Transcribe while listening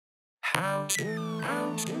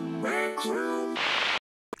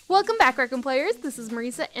Welcome back, Rec Players. This is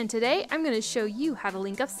Meriesa, and today I'm going to show you how to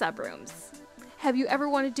link up subrooms. Have you ever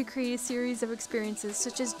wanted to create a series of experiences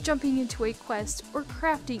such as jumping into a quest or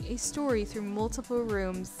crafting a story through multiple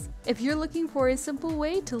rooms? If you're looking for a simple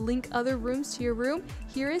way to link other rooms to your room,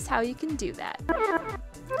 here is how you can do that.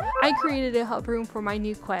 I created a hub room for my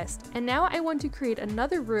new quest, and now I want to create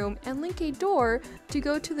another room and link a door to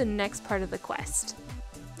go to the next part of the quest.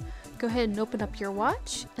 Go ahead and open up your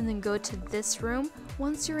watch and then go to this room.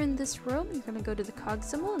 Once you're in this room, you're going to go to the cog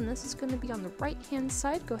symbol, and this is going to be on the right hand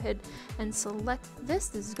side. Go ahead and select this.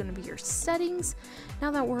 This is going to be your settings. Now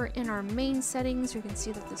that we're in our main settings, you can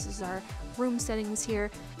see that this is our room settings here.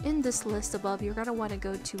 In this list above, you're going to want to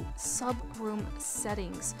go to sub-room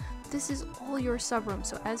settings. This is all your subrooms.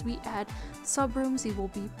 So as we add subrooms, they will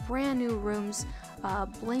be brand new rooms,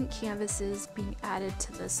 blank canvases being added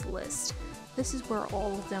to this list. This is where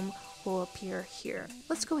all of them will appear here.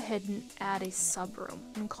 Let's go ahead and add a subroom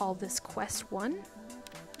and call this Quest 1.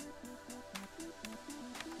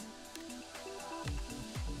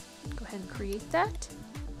 Go ahead and create that.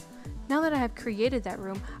 Now that I have created that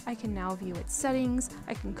room, I can now view its settings,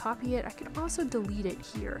 I can copy it, I can also delete it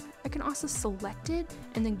here. I can also select it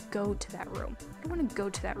and then go to that room. I don't want to go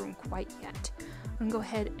to that room quite yet. I'm going to go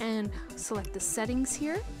ahead and select the settings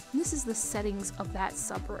here. And this is the settings of that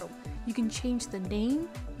subroom. You can change the name.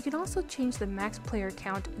 You can also change the max player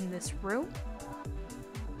count in this room.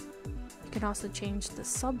 You can also change the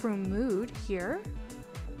subroom mood here.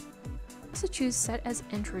 Also choose set as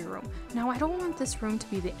entry room. Now I don't want this room to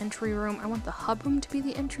be the entry room, I want the hub room to be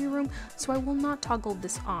the entry room, so I will not toggle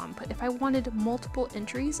this on. But if I wanted multiple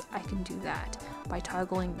entries, I can do that by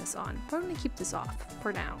toggling this on. But I'm going to keep this off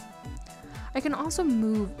for now. I can also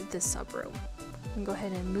move this subroom. I can go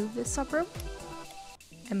ahead and move this subroom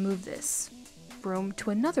and move this room to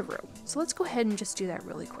another room. So let's go ahead and just do that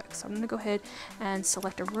really quick. So I'm going to go ahead and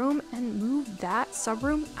select a room and move that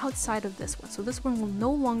subroom outside of this one. So this one will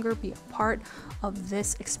no longer be a part of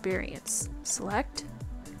this experience. Select.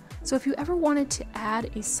 So if you ever wanted to add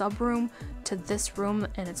a subroom to this room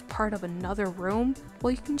and it's part of another room,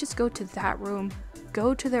 well, you can just go to that room,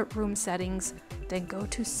 go to the room settings, then go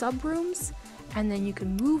to subrooms, and then you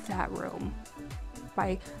can move that room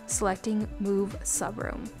by selecting move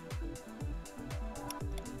subroom.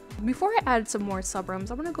 Before I add some more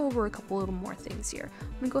subrooms, I'm going to go over a couple little more things here.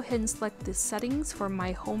 I'm going to go ahead and select the settings for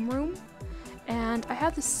my homeroom, and I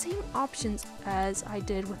have the same options as I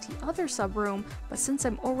did with the other subroom, but since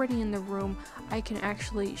I'm already in the room, I can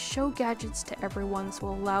actually show gadgets to everyone, so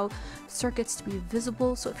allow circuits to be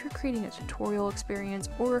visible. So if you're creating a tutorial experience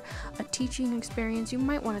or a teaching experience, you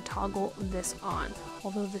might want to toggle this on,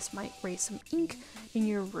 although this might raise some ink in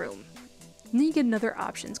your room. And then you get another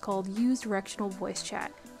option called use directional voice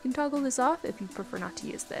chat. You can toggle this off if you prefer not to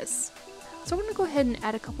use this. So I'm going to go ahead and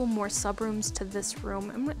add a couple more subrooms to this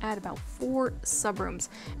room. I'm going to add about 4 subrooms.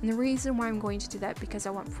 And the reason why I'm going to do that because I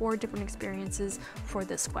want 4 different experiences for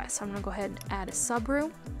this quest. So I'm going to go ahead and add a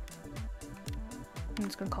subroom. I'm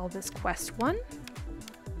just going to call this Quest 1.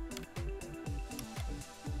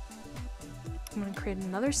 I'm going to create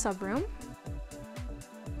another subroom.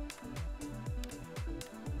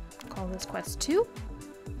 Call this Quest 2.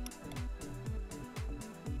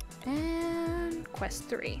 And Quest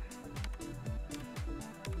 3.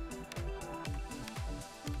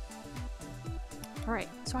 Alright,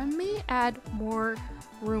 so I may add more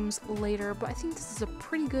rooms later, but I think this is a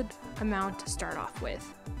pretty good amount to start off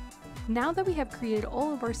with. Now that we have created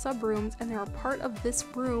all of our subrooms and they're a part of this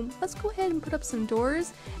room, let's go ahead and put up some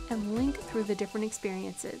doors and link through the different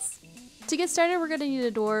experiences. To get started, we're going to need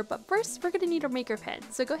a door, but first we're going to need our maker pen.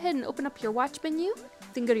 So go ahead and open up your watch menu,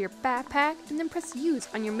 then go to your backpack, and then press use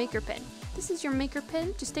on your maker pen. This is your maker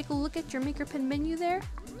pen. Just take a look at your maker pen menu there,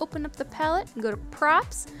 open up the palette, and go to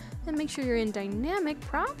props, and make sure you're in dynamic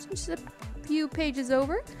props, which is a few pages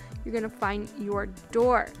over. You're going to find your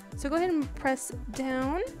door. So go ahead and press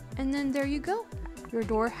down, and then there you go. Your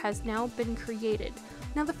door has now been created.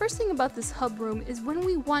 Now the first thing about this hub room is when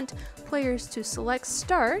we want players to select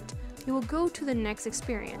start, it will go to the next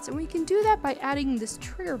experience, and we can do that by adding this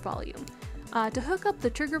trigger volume. To hook up the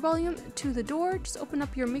trigger volume to the door, just open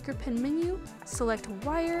up your maker pen menu, select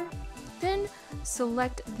wire, then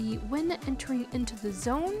select the when entering into the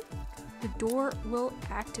zone, the door will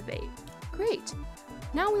activate. Great!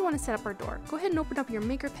 Now we want to set up our door. Go ahead and open up your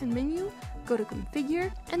maker pen menu, go to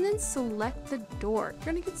configure, and then select the door.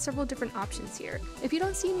 You're going to get several different options here. If you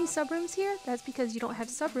don't see any subrooms here, that's because you don't have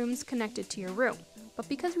subrooms connected to your room. but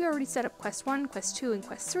because we already set up quest 1, quest 2, and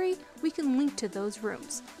quest 3, we can link to those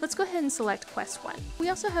rooms. Let's go ahead and select quest 1. We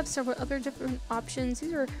also have several other different options.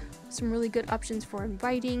 These are some really good options for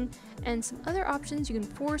inviting, and some other options you can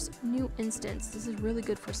force new instance. This is really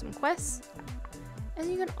good for some quests. And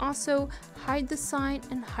you can also hide the sign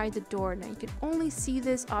and hide the door. Now you can only see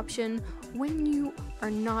this option when you are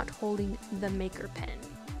not holding the maker pen.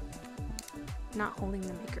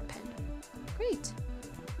 Great.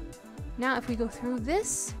 Now if we go through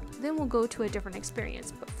this, then we'll go to a different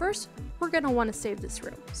experience. But first, we're going to want to save this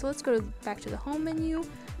room. So let's go back to the home menu,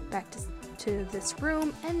 back to this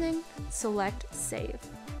room, and then select save.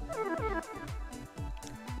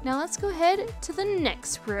 Now let's go ahead to the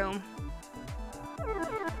next room.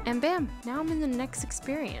 And bam, now I'm in the next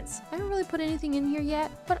experience. I haven't really put anything in here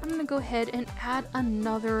yet, but I'm gonna go ahead and add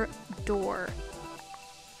another door.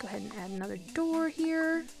 Go ahead and add another door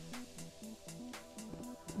here.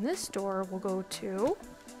 And this door will go to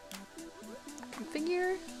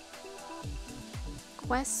configure,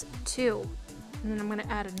 quest 2. And then I'm gonna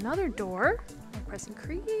add another door by pressing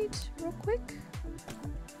create real quick.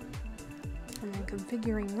 And then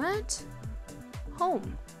configuring that,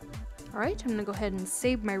 home. Alright, I'm gonna go ahead and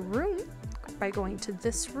save my room by going to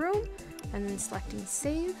this room and then selecting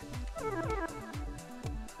save.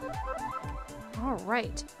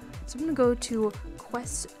 Alright, so I'm gonna go to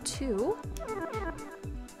quest 2.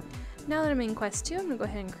 Now that I'm in quest 2, I'm gonna go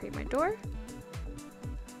ahead and create my door.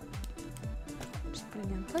 Just putting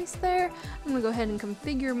it in place there. I'm gonna go ahead and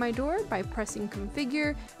configure my door by pressing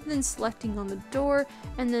configure, and then selecting on the door,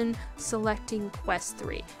 and then selecting quest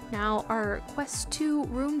 3. Now our quest 2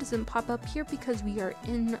 room doesn't pop up here because we are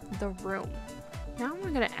in the room. Now we're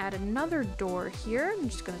gonna add another door here. I'm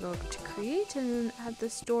just gonna go to create and then add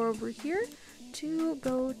this door over here to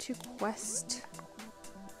go to quest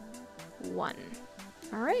 1.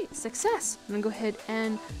 Alright, success. I'm gonna go ahead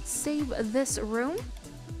and save this room.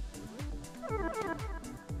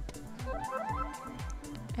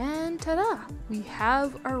 And ta-da! We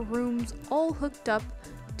have our rooms all hooked up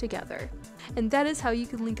together. And that is how you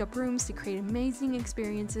can link up rooms to create amazing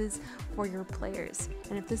experiences for your players.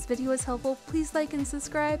 And if this video was helpful, please like and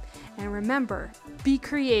subscribe. And remember, be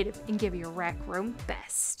creative and give your rec room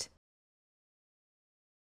best.